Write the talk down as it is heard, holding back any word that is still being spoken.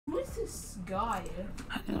this guy?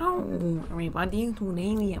 Hello, everybody.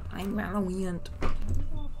 Today I'm Valorant.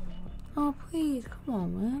 Oh, please, come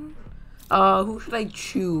on, man. Who should I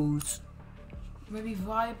choose? Maybe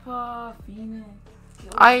Viper, Phoenix.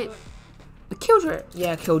 Killjoy.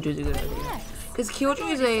 Yeah, Killjoy's a good idea. Cause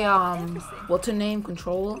Killjoy is a what's her name?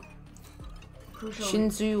 Controller.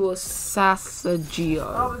 Shinzu or Sasageo.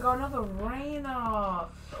 Oh, we got another Reyna. Oh,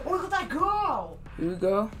 look at that girl. Here we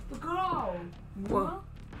go. The girl. What?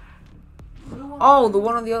 Oh, the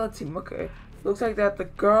one on the other team. Okay. Looks like that the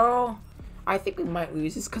girl. I think we might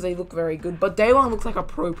lose this because they look very good. But Daewon looks like a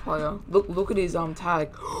pro player. Look at his tag.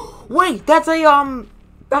 Wait, that's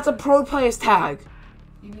a pro player's tag.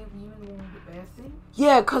 You mean the one with the bear thing?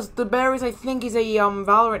 Yeah, cause the Berries I think is a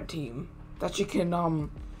Valorant team that you can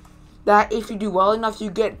that if you do well enough you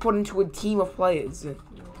get put into a team of players.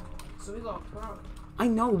 So we got pro. I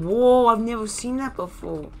know. Whoa, I've never seen that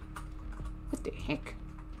before. What the heck?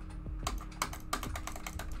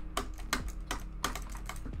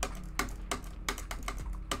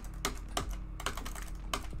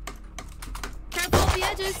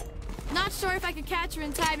 Edges. Not sure if I could catch her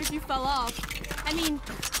in time if you fell off. I mean,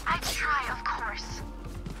 I'd try, of course.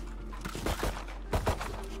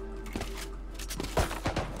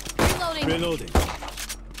 Reloading.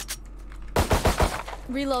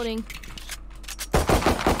 Reloading.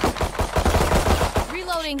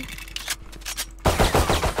 Reloading.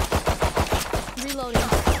 Reloading.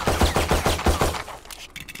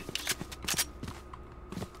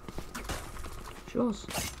 Sure.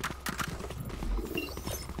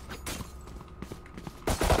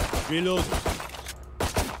 Reloading.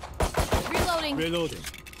 Reloading. Reloading.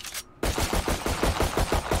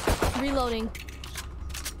 Reloading.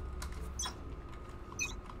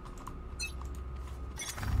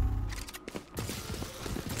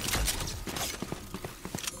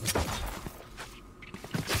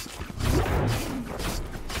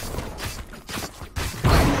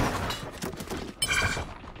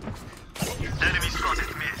 Enemy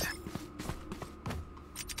spotted mid.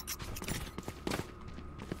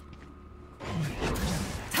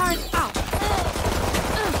 Turret out.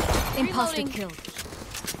 Imposter killed.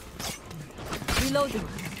 Reloading.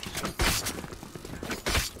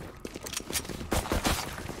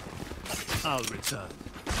 I'll return.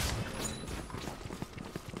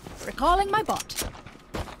 Recalling my bot.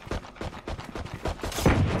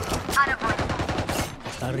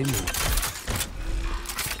 I remove.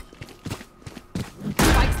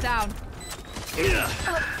 Spikes down.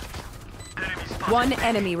 One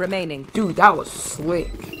enemy remaining. Dude, that was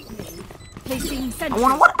slick. Placing I sentry.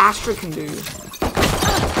 wonder what Astra can do.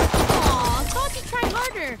 Aw, thought you tried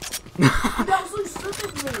harder. That was so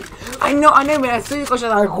stupid. I know, man. As soon as I was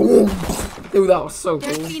like, whoa. Dude, that was so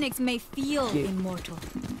Their cool. phoenix may feel Yeah. immortal.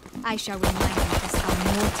 I shall remind you just how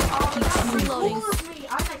mortal keeps That's reloading. cool with me.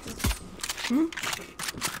 I like to.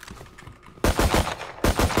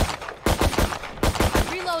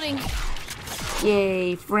 Reloading.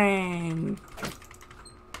 Yay, friend.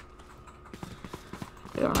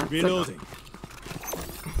 Yeah, Reloading.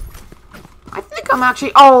 I think I'm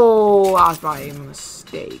actually. Oh, that was by a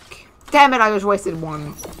mistake. Damn it! I just wasted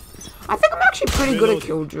one. I think I'm actually pretty good at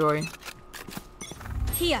Killjoy.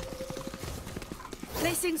 Here.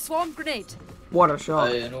 Placing swarm grenade. What a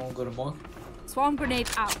shot! Anyone got a mark? Swarm grenade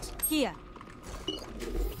out. Here.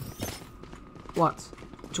 What?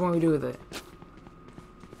 What do you want me to do with it?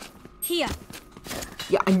 Here.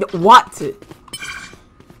 Yeah, I know. What?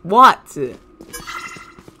 What?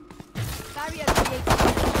 Barrier created.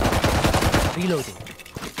 Reloading.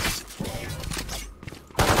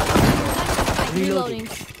 Reloading.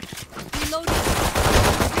 Reloading.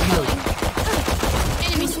 Reloading.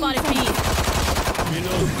 Enemy spotted B.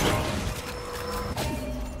 Reloading.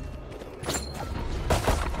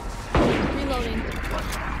 Reloading.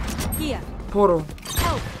 Here. Portal.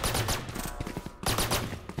 Help.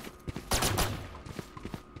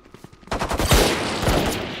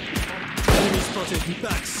 Enemy spotted. Be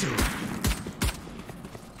back soon.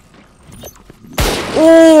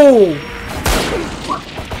 Oh!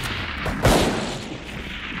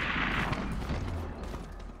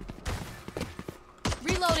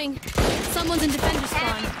 Reloading. Someone's in defender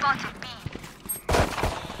spawn. Spotted B.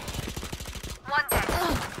 One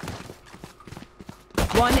dead.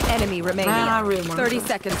 One enemy remaining. Man, I really wanna 30 go.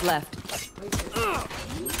 seconds left.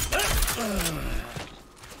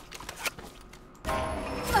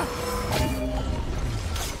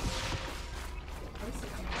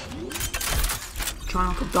 Try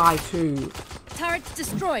not to die too. Turret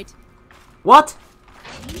destroyed. What?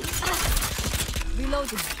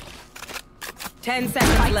 Reloading. 10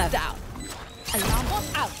 seconds left. Down. Alarm bot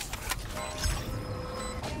out.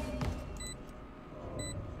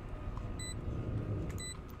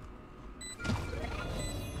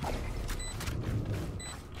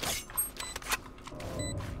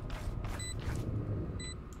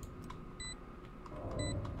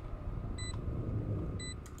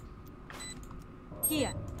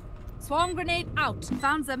 Here. Swarm grenade out.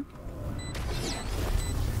 Found them.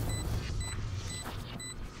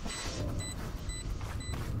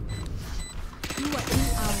 You are in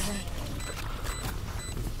our way.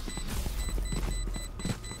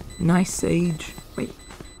 Nice Sage. Wait.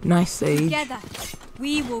 Nice Sage. Together,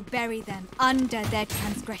 we will bury them under their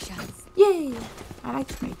transgressions. Yay! I like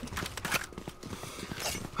to make it.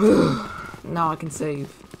 Now I can save.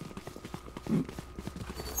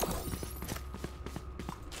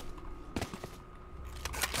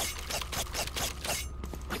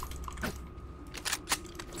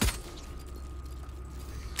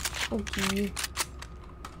 Okay.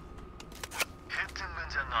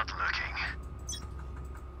 Hitman's are not looking.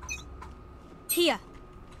 Here.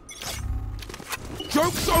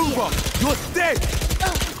 Joke's over! You're dead!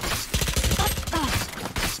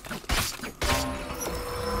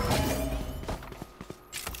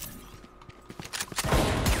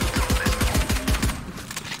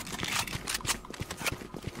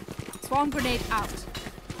 Swarm grenade out.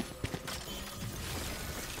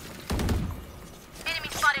 Enemy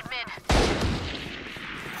spotted mid.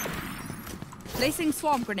 Placing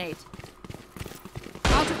swarm grenade.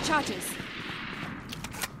 Out of charges.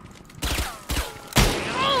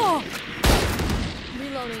 Oh!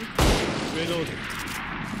 Reloading. Reloading.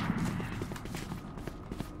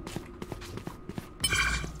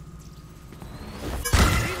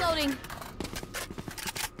 Reloading.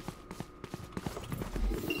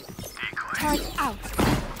 Turret out.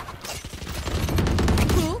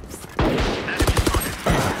 Oops.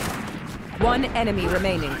 One enemy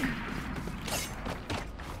remaining.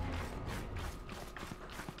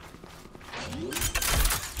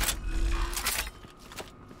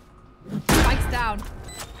 Spikes down.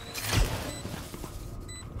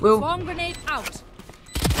 Will. Swarm grenade out.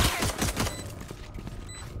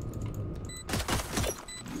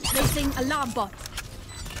 Placing alarm bot.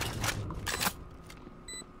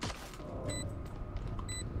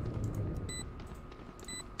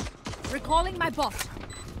 Recalling my bot.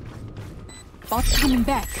 Bot coming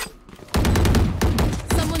back.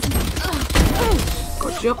 Someone's.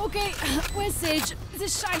 Gotcha. Okay, where's Sage?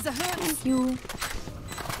 This Shiza hurts. Thank you.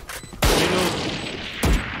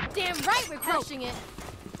 Damn right we're crushing it.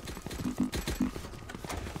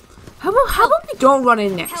 How about we don't run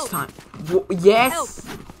in next time? Yes.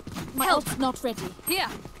 My ult's not ready. Here.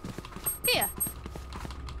 Here.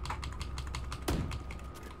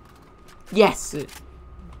 Yes.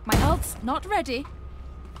 My ult's not ready.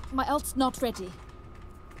 My ult's not ready.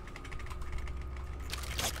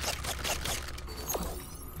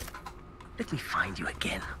 Let me find you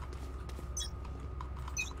again.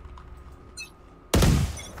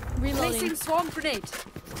 Reloading. Placing swarm grenade.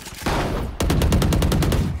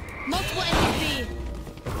 Multiple enemy B.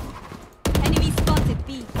 Enemy spotted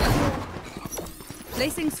B.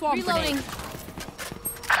 Placing swarm Reloading.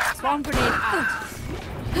 grenade. Swarm grenade out.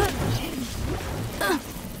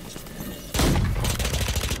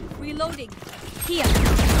 Reloading. Here.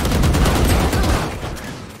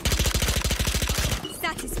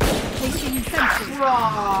 Satisfied. Placing sentry.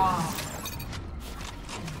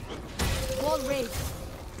 Wall raised.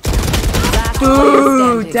 Last player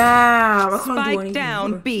Dude, standing. damn. I can't do Spike anything.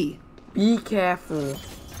 down B. Be careful.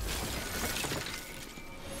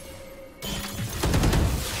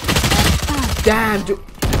 Damn, dude.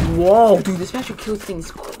 Whoa, dude, this special kills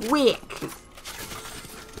things quick.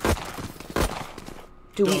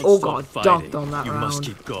 Dude, we all got dunked on that You round. must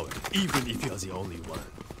keep going, even if you're the only one.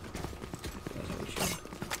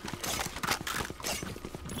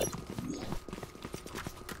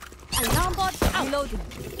 Alarm bot out. Reloading.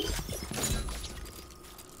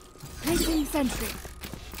 Placing sentry.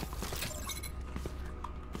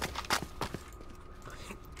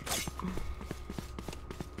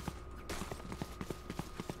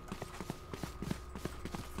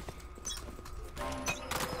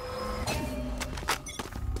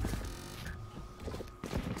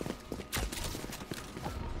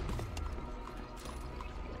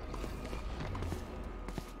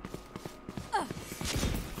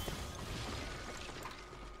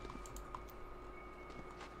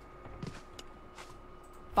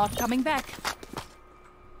 Bot coming back.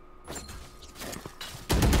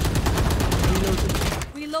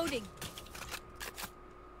 Reloading.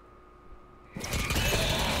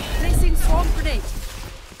 Placing swarm grenade.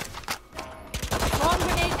 Swarm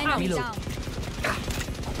grenade enemy Reload. down.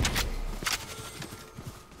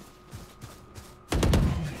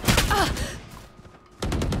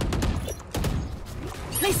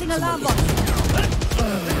 Placing alarm bot.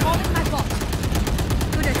 Recalling my bot.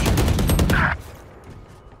 Good attempt.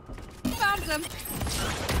 Found them.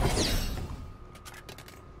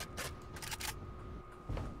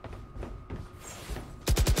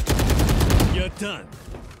 done.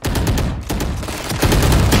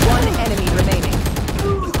 One enemy remaining.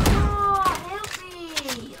 Oh, help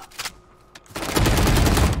me!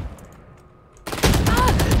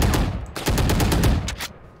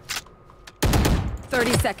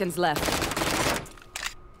 30 seconds left.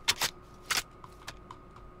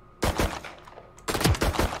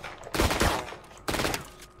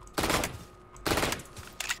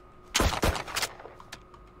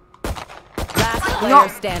 Last player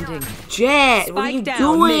standing. Jet, what are Spike you down,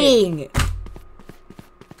 doing?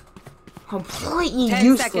 Completely 10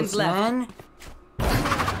 useless, seconds left. man.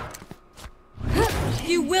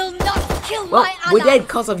 You will not kill Well, my we're ally. dead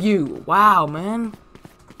because of you. Wow, man.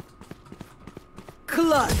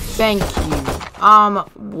 Clutch. Thank you.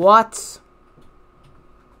 What?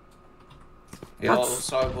 Yeah, That's-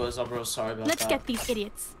 sorry boys, I'm real sorry about Let's that. get these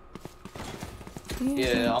idiots.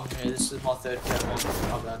 Yeah, I'm here. This is my third game.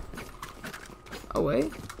 My bad. Away?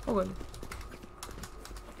 Away.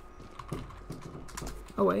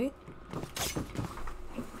 Away?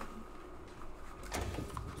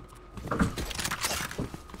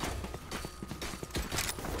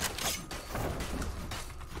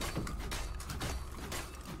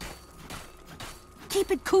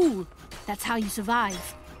 Keep it cool. That's how you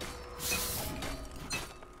survive.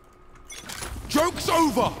 Joke's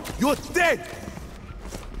over! You're dead!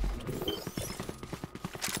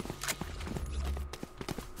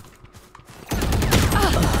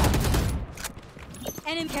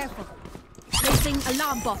 Enemy careful. Placing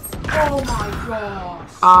alarm bot. Oh my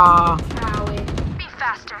gosh. Coward. Be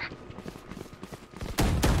faster.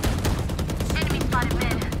 Enemy spotted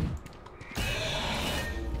mid.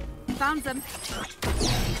 Found them.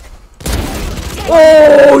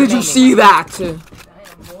 Oh, did you see that? Damn,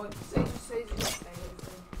 boy. Say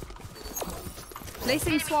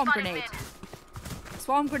Placing swarm grenade.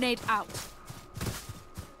 Swarm grenade out.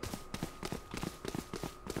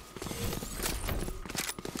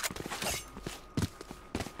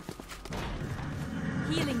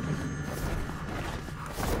 Healing.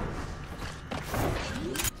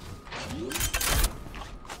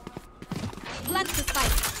 Plant the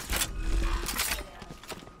spike.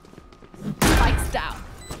 Spikes down.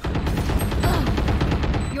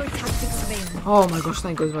 Your tactics fail. Oh my gosh,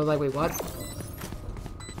 thank goodness. I was like, wait, what?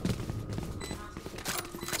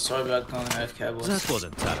 Sorry about going AFK boys. That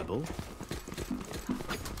wasn't terrible.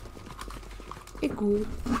 It's cool.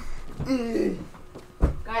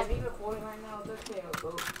 Guys, we recording right now. It's okay.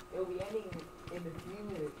 It'll be ending in a few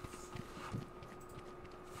minutes.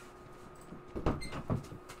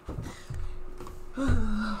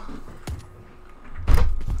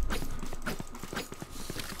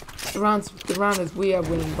 The round is we are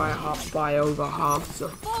winning by over half. So,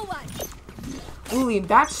 Forward. William,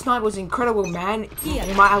 that snipe was incredible, man. Here.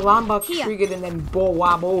 My alarm box Here. triggered and then boom.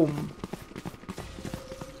 Alarm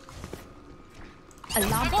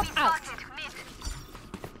bot out. Spotted mid.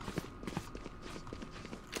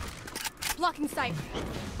 Blocking sight.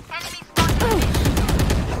 Enemy spotted.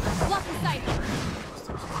 Blocking sight.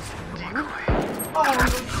 Oh, you're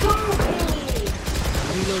stupid!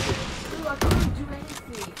 Dude, I couldn't do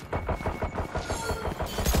anything.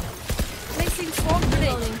 Placing swarm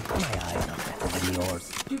grenade. My eyes are better than yours.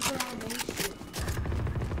 Stupid animation.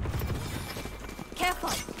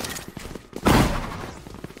 Careful.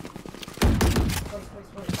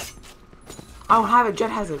 Wait. I don't have it. Jet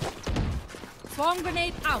has it. Swarm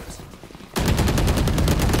grenade out.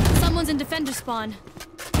 Someone's in defender spawn.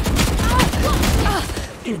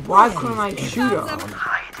 Dude, why couldn't I shoot her?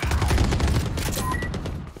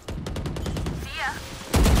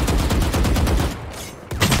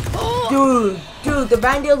 Dude, the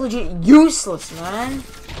Vandal's legit useless, man.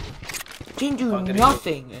 Didn't do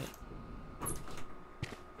nothing.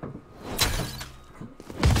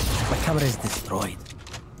 My camera is destroyed.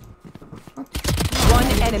 One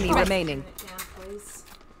enemy remaining.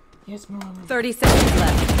 Yes, mom. 30 seconds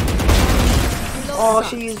left. Oh,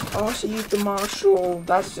 she used the Marshall.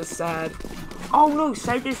 That's just sad. Oh no,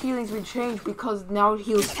 Sage's healing's been changed because now it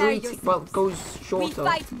heals Prepare 3, yourselves. but goes We shorter.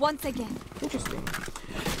 fight once again. Interesting.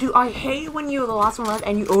 Dude, I hate when you're the last one left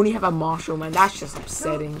and you only have a Marshall, man. That's just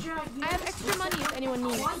upsetting. I have extra money if anyone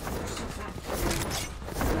needs.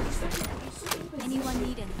 Anyone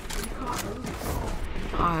need anything?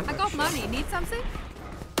 I got money. Need something?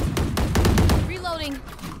 Reloading.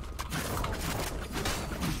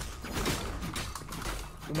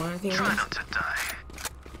 You want anything Try else? not to die.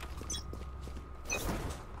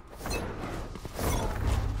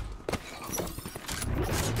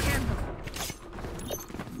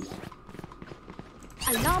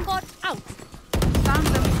 Alarm bot out. Found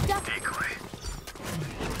them. Duck. Decoy.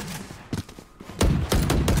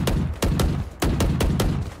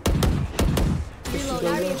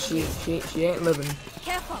 David, she ain't living.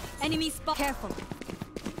 Careful. Enemy spot. Careful.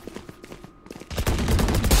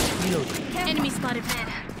 Enemy spotted mid.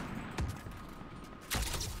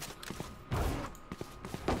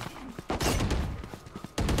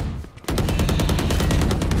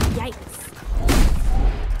 Yikes.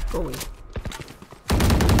 Go away.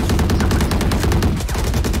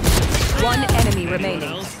 One enemy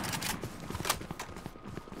remaining.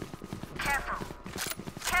 Careful.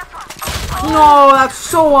 Careful. No, that's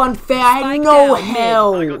so unfair. I had Spike no down, mid.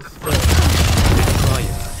 health.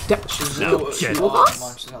 She's That- no, she she's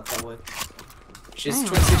was? not that way. She's Damn.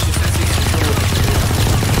 26, she's 26,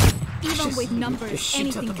 she's Even with numbers, just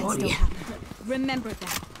shoots at anything the can body. still happen. Remember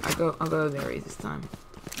that. I'll go there this time.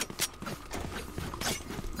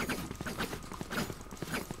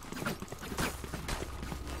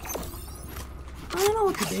 I don't know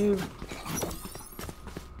what to do.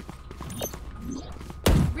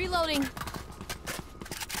 Reloading.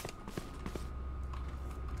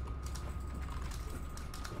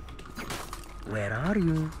 Where are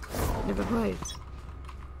you? Never played.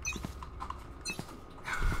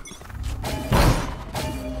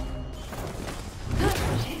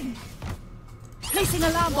 Placing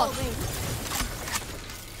alarm bot.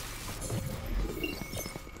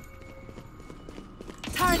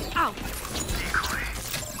 Turret out.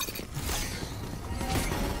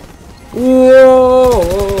 Whoa!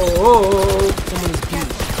 Someone's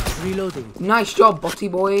deep. Reloading. Nice job, Botty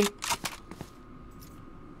boy.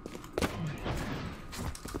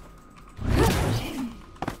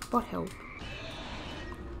 Bot help.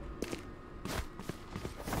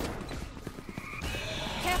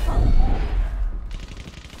 Careful.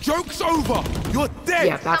 Joke's over! You're dead!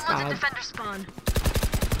 Yeah, that's Someone's in bad. defender spawn.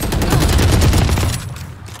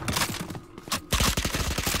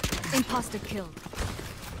 Imposter killed.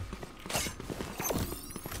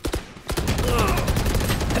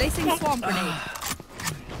 Placing swarm grenade.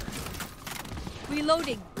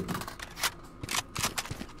 Reloading.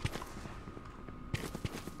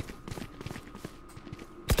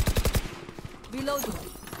 Reloading.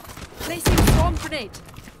 Placing swarm grenade.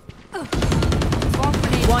 Swarm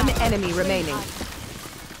grenade. One out. enemy remaining.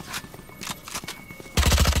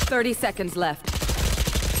 30 seconds left.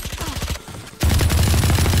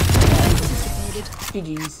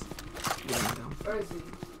 GG's.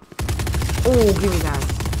 Oh, give me that.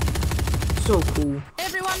 So cool.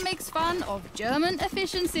 Everyone makes fun of German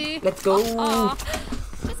efficiency. Let's go.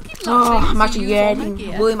 Just keep Oh, laughing I'm to actually use all my getting.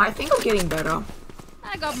 gear. William, I think I'm getting better.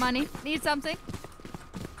 I got money. Need something?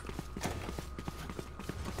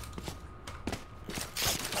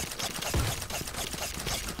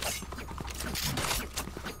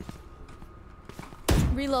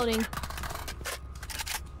 Reloading.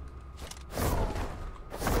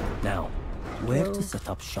 Now, where to set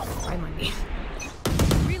up shop? I might be.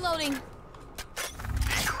 Reloading.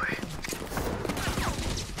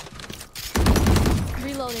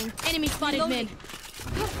 Reloading. Enemy spotted mid.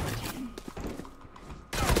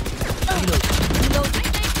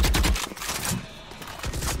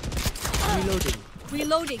 Reloading.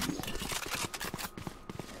 Reloading.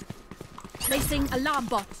 Placing alarm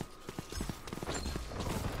bot.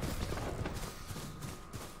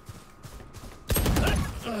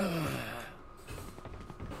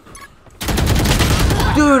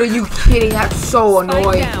 Dude, are you kidding? That's so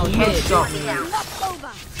annoying. down, He mid. headshot me. Knocked over.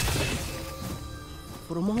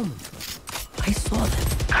 For a moment, I saw them.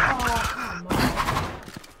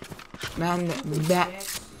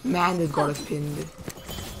 Man, they've got us pinned.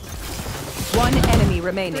 One enemy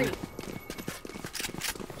remaining.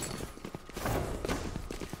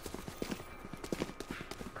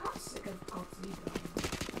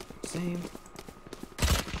 Same.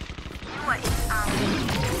 What is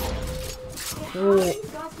Oh,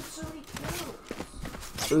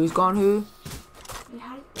 who's gone who?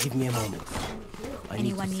 Give me a moment. I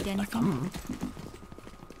Anyone to need set back anything?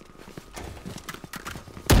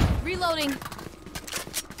 up. Reloading.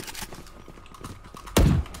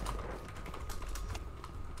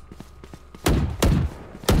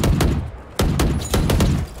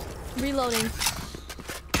 Reloading.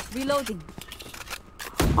 Reloading.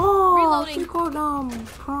 Oh, Reloading. she got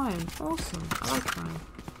Prime. Awesome. I like Prime.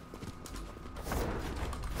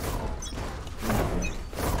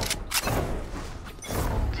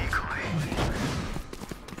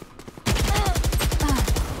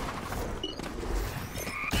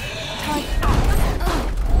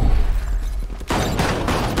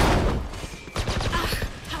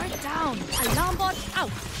 Turret down. Alarm bot out.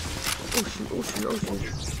 Oh shoot! Oh shoot! Oh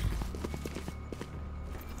shoot!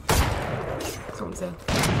 Someone said.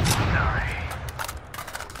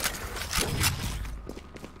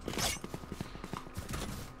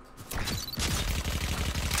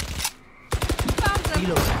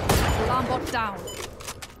 down.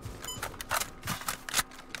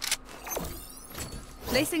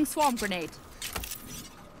 Placing swarm grenade.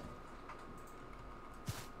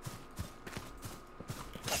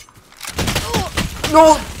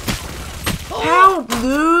 No! Help,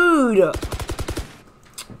 dude!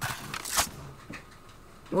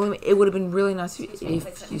 Well, it would have been really nice if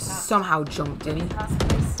you somehow jumped, Denny. I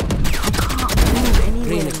can't move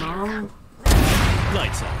anywhere, Mom.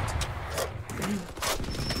 Lights out.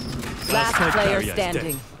 Last player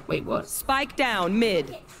standing. Wait, what? Spike down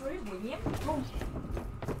mid.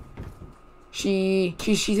 She's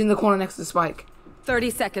in the corner next to Spike. 30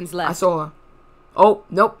 seconds I left. saw her. Oh,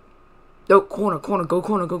 nope. Nope, corner, go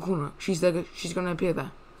corner. She's there, she's gonna appear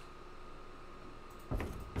there.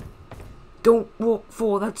 Don't walk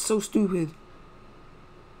forward, that's so stupid.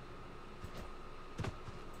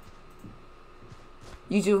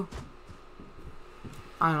 You two.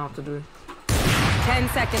 I don't know what to do. 10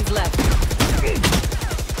 seconds left.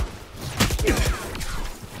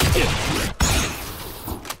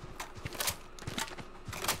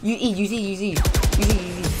 You see.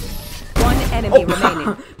 One enemy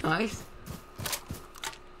remaining. Nice.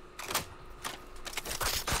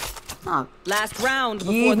 Ah, Last round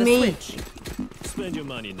before give the me. switch. Spend your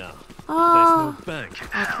money now. Ah, There's no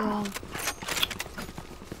bank. after all.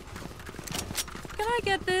 Can I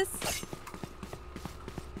get this?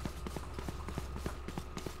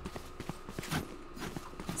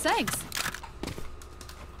 Thanks.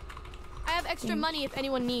 I have extra money if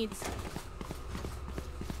anyone needs.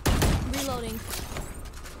 Reloading.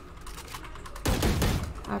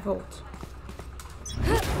 I vote.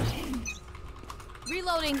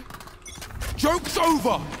 Reloading. Joke's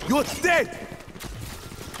over! You're dead!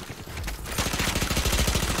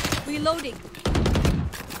 Reloading.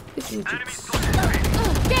 This is just...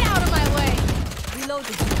 Get out of my way.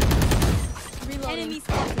 Reloading. Reloading. Enemy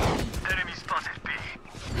spotted. Enemy spotted B.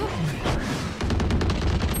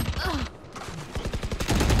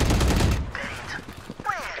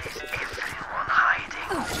 Where is everyone hiding?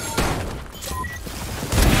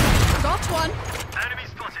 Got one. Enemy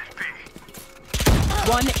spotted B.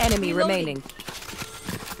 One enemy Reloading. remaining.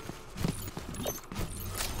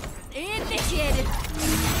 Initiated.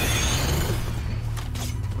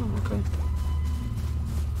 Oh, okay.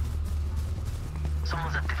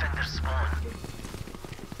 Someone's at defender spawn.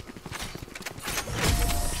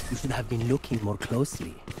 You should have been looking more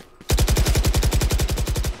closely.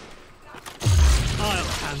 I'll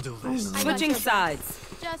handle this. Switching sides.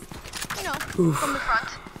 Just, you know, Oof. from the front.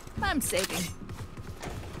 I'm saving.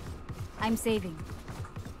 I'm saving.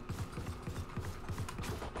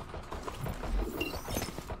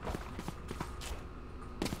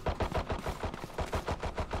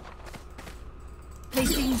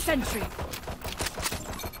 Placing sentry.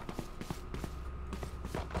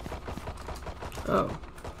 Oh.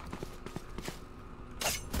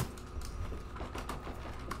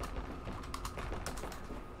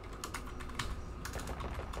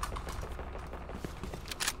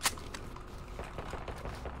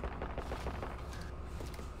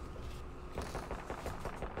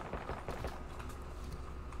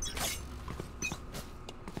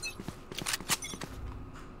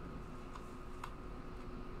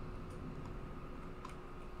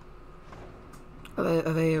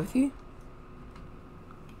 Are they with you?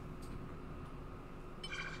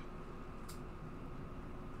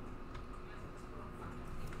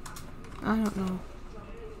 I don't know.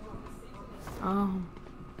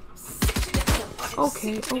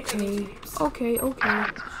 Okay.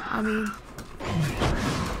 I mean,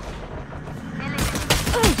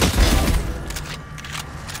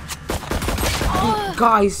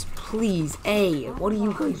 guys, please, what are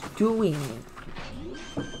you guys doing?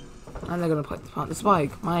 I'm not gonna plant the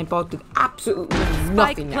spike. My bot did absolutely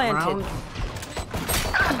nothing that planted.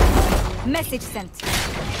 round. Message sent.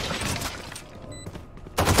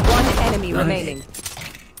 One enemy remaining.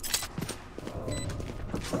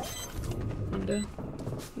 Under.